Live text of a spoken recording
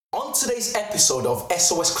On today's episode of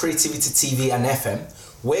SOS Creativity TV and FM,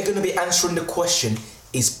 we're going to be answering the question,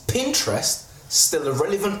 is Pinterest still a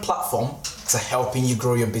relevant platform to helping you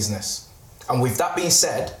grow your business? And with that being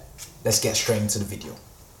said, let's get straight into the video.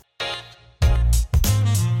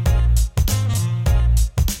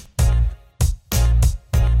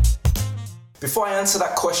 Before I answer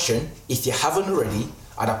that question, if you haven't already,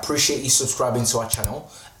 I'd appreciate you subscribing to our channel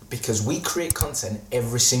because we create content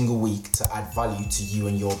every single week to add value to you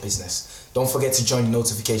and your business. Don't forget to join the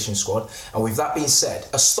notification squad. And with that being said,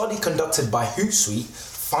 a study conducted by Hootsuite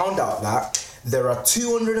found out that there are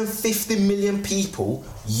 250 million people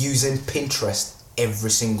using Pinterest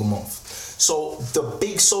every single month. So the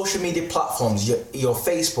big social media platforms, your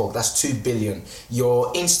Facebook, that's 2 billion.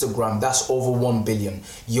 Your Instagram, that's over 1 billion.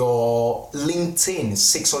 Your LinkedIn,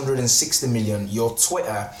 660 million. Your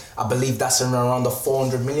Twitter, I believe that's around the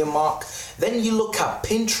 400 million mark. Then you look at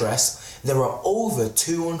Pinterest, there are over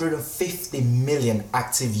 250 million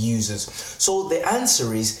active users. So the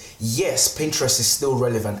answer is yes, Pinterest is still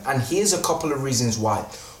relevant. And here's a couple of reasons why.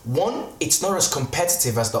 One, it's not as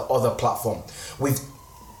competitive as the other platform.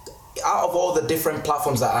 Out of all the different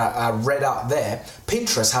platforms that are read out there,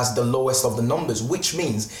 Pinterest has the lowest of the numbers, which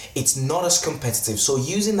means it's not as competitive. So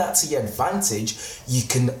using that to your advantage, you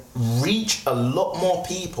can reach a lot more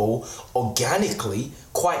people organically,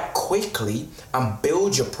 quite quickly, and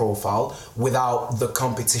build your profile without the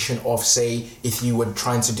competition of, say, if you were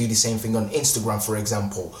trying to do the same thing on Instagram, for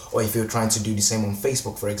example, or if you're trying to do the same on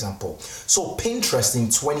Facebook, for example. So Pinterest in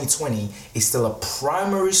 2020 is still a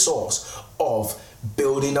primary source of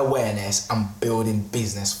building awareness and building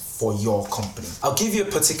business for your company. I'll give you a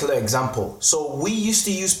particular example. So we used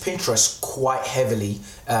to use Pinterest quite heavily,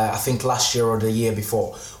 I think last year or the year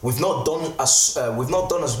before. We've not done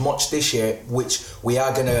as much this year, which we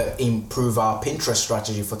are gonna improve our Pinterest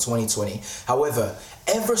strategy for 2020. However,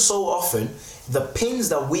 ever so often, the pins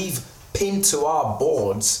that we've pinned to our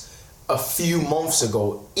boards a few months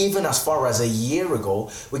ago, even as far as a year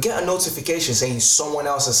ago, we get a notification saying someone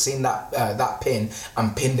else has seen that pin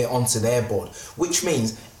and pinned it onto their board, which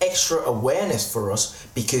means extra awareness for us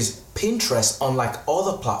because Pinterest, unlike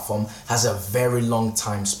other platforms, has a very long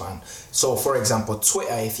time span. So for example,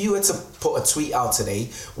 Twitter, if you were to put a tweet out today,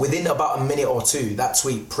 within about a minute or two, that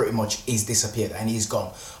tweet pretty much is disappeared and is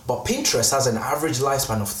gone. But Pinterest has an average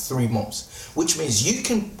lifespan of 3 months, which means you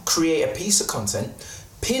can create a piece of content,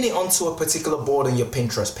 pin it onto a particular board on your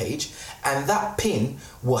Pinterest page, and that pin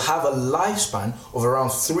will have a lifespan of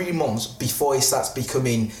around 3 months before it starts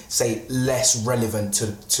becoming, say, less relevant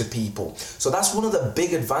to people. So that's one of the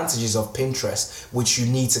big advantages of Pinterest, which you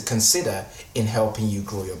need to consider in helping you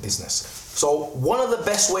grow your business. So one of the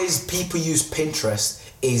best ways people use Pinterest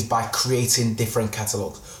is by creating different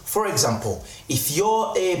catalogs. For example, if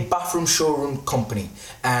you're a bathroom showroom company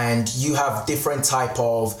and you have different type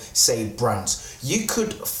of, say, brands, you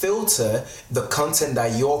could filter the content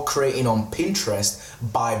that you're creating on Pinterest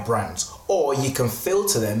by brands, or you can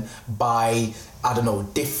filter them by, I don't know,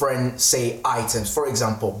 different, say, items. For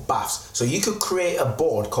example, baths. So you could create a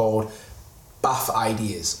board called Bath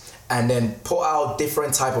Ideas and then put out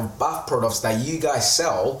different type of bath products that you guys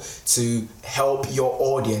sell to help your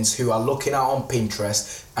audience who are looking out on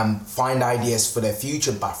Pinterest and find ideas for their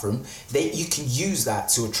future bathroom. You can use that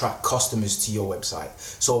to attract customers to your website.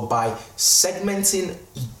 So by segmenting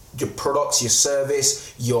your products, your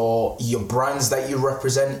service, your brands that you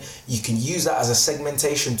represent, you can use that as a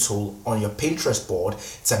segmentation tool on your Pinterest board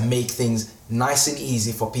to make things nice and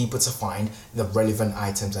easy for people to find the relevant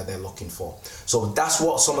items that they're looking for. So that's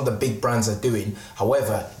what some of the big brands are doing.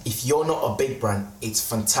 However, if you're not a big brand, it's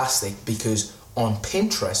fantastic because on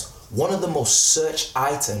Pinterest, one of the most searched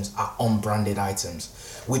items are unbranded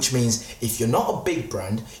items, which means if you're not a big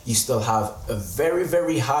brand, you still have a very,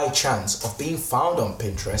 very high chance of being found on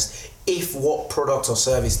Pinterest if what product or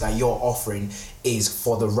service that you're offering is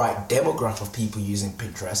for the right demographic of people using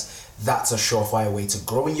Pinterest. That's a surefire way to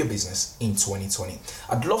growing your business in 2020.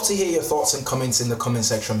 I'd love to hear your thoughts and comments in the comment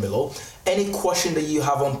section below. Any question that you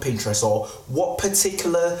have on Pinterest, or what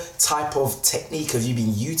particular type of technique have you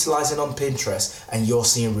been utilizing on Pinterest and you're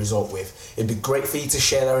seeing result with? It'd be great for you to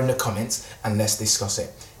share that in the comments and let's discuss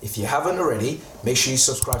it. If you haven't already, make sure you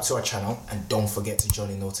subscribe to our channel and don't forget to join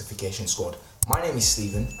the notification squad. My name is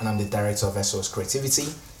Stephen and I'm the director of SOS Creativity.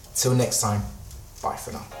 Till next time, bye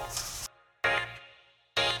for now.